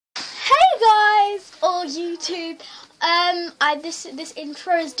channel, YouTube. This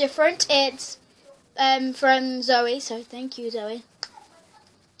intro is different. It's from Zoe, so thank you, Zoe.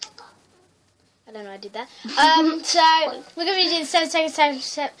 I don't know I did that. So we're going to be doing the 7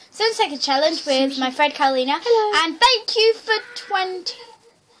 second challenge with my friend Karoina. Hello. And thank you for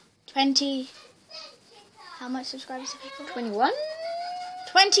 20. How much subscribers have you got? 21?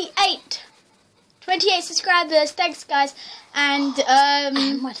 28 subscribers. Thanks, guys. And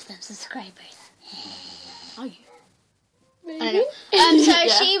what are them subscribers? Are you? I don't know. So Yeah.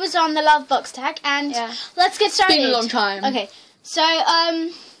 she was on the love box tag, and let's get started. It's been a long time. Okay, so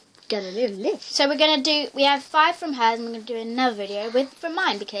Get a little lift. so we're gonna do. We have 5 from hers, and we're gonna do another video from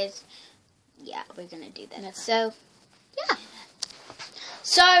mine because we're gonna do that. Yes. So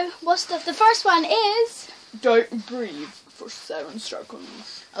so what's the first one is? Don't breathe for 7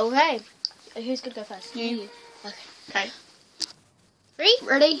 seconds. Okay, who's gonna go first? You. Okay. Okay. 3,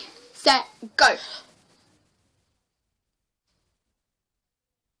 Ready, set, go.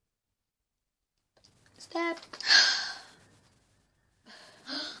 Step.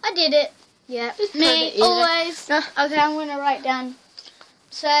 I did it. Yeah, It's me kinda easy. always. Okay, I'm gonna write down.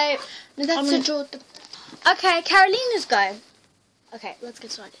 So That's gonna a draw. okay, Carolina's go. Okay, let's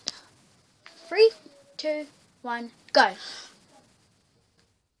get started. 3, 2, 1, go.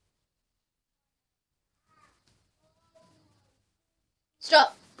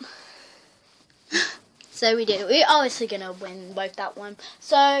 Stop. So we did it. We're obviously gonna win both that one.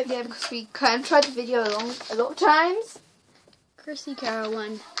 So Yeah, because we kind of tried the video a lot of times. Chrissy Carol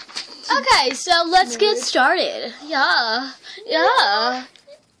won. Okay, so let's get started. Yeah.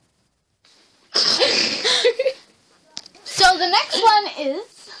 So the next one is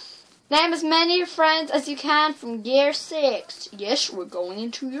Name as many friends as you can from year 6. Yes, we're going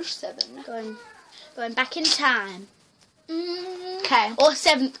into year 7. going back in time. Okay. Or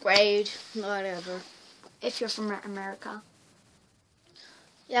 7th grade, whatever. If you're from America.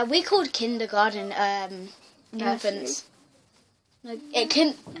 Yeah, we called kindergarten infants. Like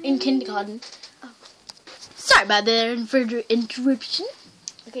in kindergarten. Oh. Sorry about the interruption.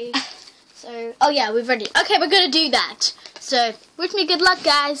 Okay. So, oh yeah, we've already. Okay, we're gonna do that. So, wish me good luck,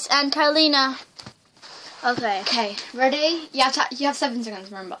 guys, and Karoina. Okay. Okay, ready? You have 7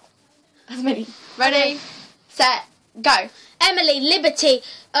 seconds, remember. As many. Ready, set, go. Emily, Liberty,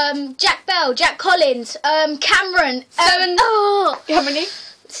 Jack Bell, Jack Collins, Cameron. 7. Oh, How many?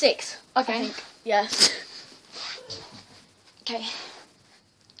 6. Okay. Yes. Okay.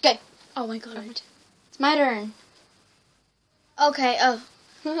 Go. Oh my god. It's my turn. Okay. Oh.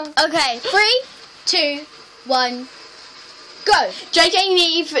 Okay. 3, 2, 1, go. JJ,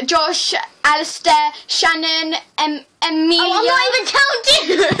 Neve, Josh, Alistair, Shannon, Emilia. Oh, I'm not even counting.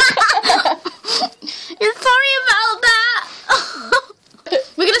 You're sorry about that.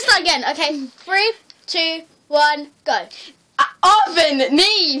 We're gonna start again. Okay. 3, 2, 1, go. Arvin,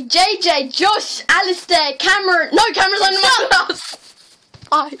 Neve, JJ, Josh, Alistair, Cameron. No, Cameron's on my house.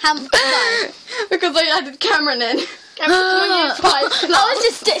 How many? Because I added Cameron in. Cameron's on you twice. I was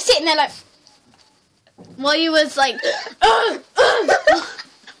just sitting there like, while you was like.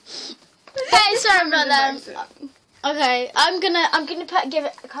 Hey, sorry about that. Okay, I'm gonna give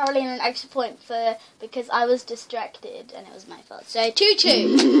it Karoina an extra point because I was distracted and it was my fault. So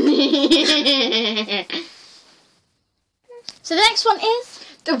 2-2. So the next one is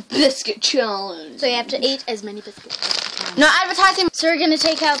The biscuit challenge. so you have to eat as many biscuits as you can. No advertising. So we're gonna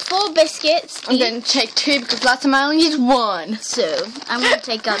take out 4 biscuits. I'm going to take 2 because last time I only used 1. So I'm gonna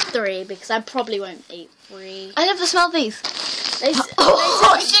take out 3 because I probably won't eat 3. I love the smell of these. They She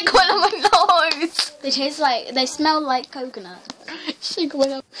went on my nose. they smell like coconut. She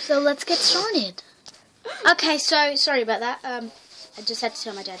went on. So let's get started. Okay, so sorry about that. I just had to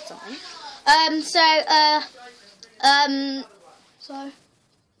tell my dad something. So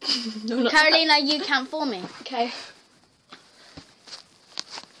Karoina, you count for me. Okay.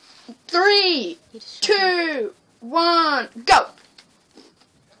 3, 2, 1, go.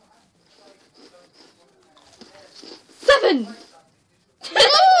 7.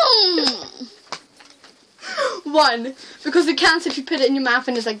 1. Because it counts if you put it in your mouth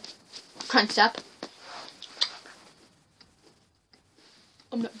and it's like crunched up.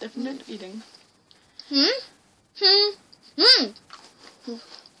 I'm not definitely eating.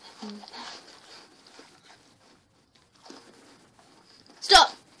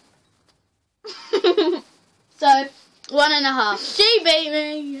 Stop. So 1.5. She beat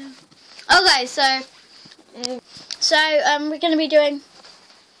me. Okay, so we're gonna be doing.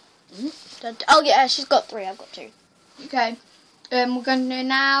 Oh yeah, she's got 3. I've got 2. Okay. We're going to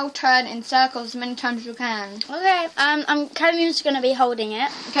now turn in circles as many times as you can. Okay. I'm Karolina's gonna be holding it.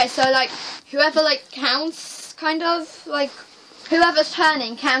 Okay, so like whoever like counts, kind of like whoever's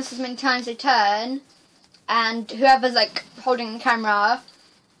turning counts as many times they turn, and whoever's like holding the camera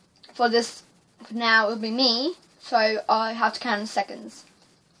for this now will be me. So I have to count in seconds.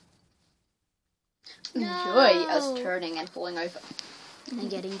 No. Enjoy us turning and falling over. I'm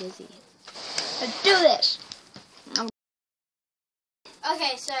getting dizzy. Let's do this.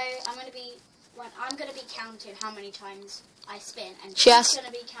 Okay, so I'm gonna be counting how many times I spin, and Yes. she's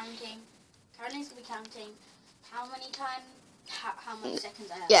gonna be counting. Karolina's gonna be counting how many times, how many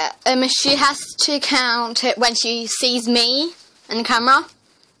seconds I have. Yeah. She has to count it when she sees me in the camera.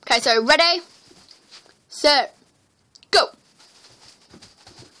 Okay, so ready, set, go.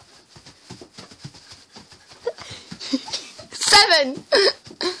 7.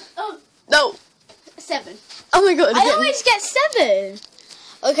 Oh, No. 7. Oh my god. I Again. always get 7.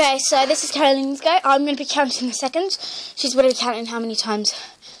 Okay, so this is Karolina's go. I'm going to be counting the seconds. She's going to be counting how many times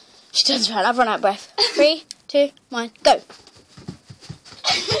she turns around. I've run out of breath. 3, 2, 1, go.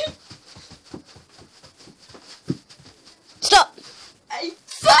 Stop. 8.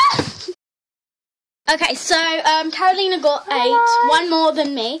 Okay, so Karolina got 8. One more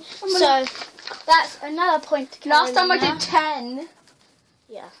than me. So that's another point to Karolina. Last time I did 10.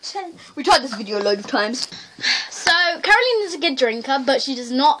 Yeah. 10. We tried this video a load of times. So Karolina's a good drinker, but she does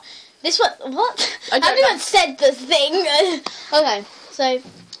not. What? I don't Everyone know. said the thing. Okay, so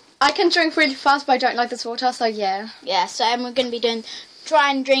I can drink really fast, but I don't like this water, so yeah. yeah, so we're going to be try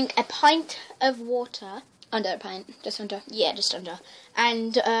and drink a pint of water. Under a pint, just under. Yeah, just under.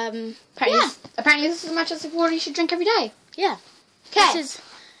 And Apparently this is as much as the water you should drink every day. yeah. Okay. This is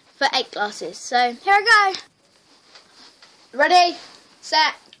for 8 glasses. So here I go. Ready,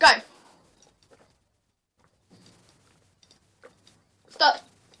 set, go. Stop.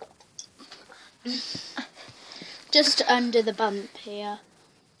 Just under the bump here.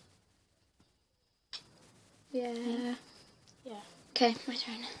 Yeah. Yeah. Okay, my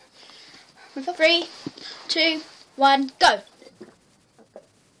turn. 3, 2, 1, go.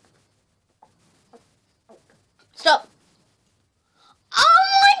 Stop. Oh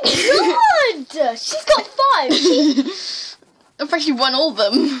my god! She's got 5. I've actually won all of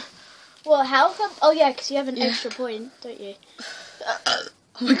them. Well, how come? Oh yeah, because you have an extra point, don't you? Oh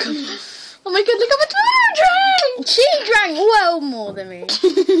my god. Oh my god, look how much water I drank! She drank well more than me.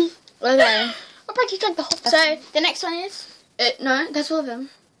 Okay. I practically drank the whole thing. So the next one is? No, that's all of them.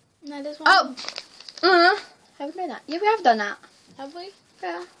 No, there's one. Oh! Have we done that? Yeah, we have done that. Have we?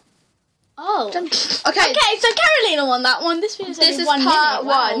 Yeah. Oh. Okay. Okay, so Karolina won that one. This video's This only is 1 part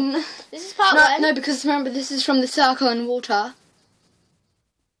minute. Wow. 1. This is part No, 1. no, because remember, this is from the circle and water.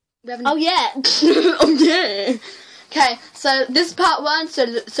 We haven't... Oh yeah. Oh yeah. Okay, so this is part 1. So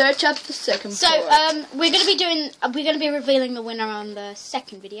search up the second. So part. we're gonna be revealing the winner on the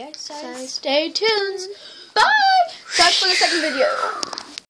second video. So stay tuned. Bye. Search for the second video.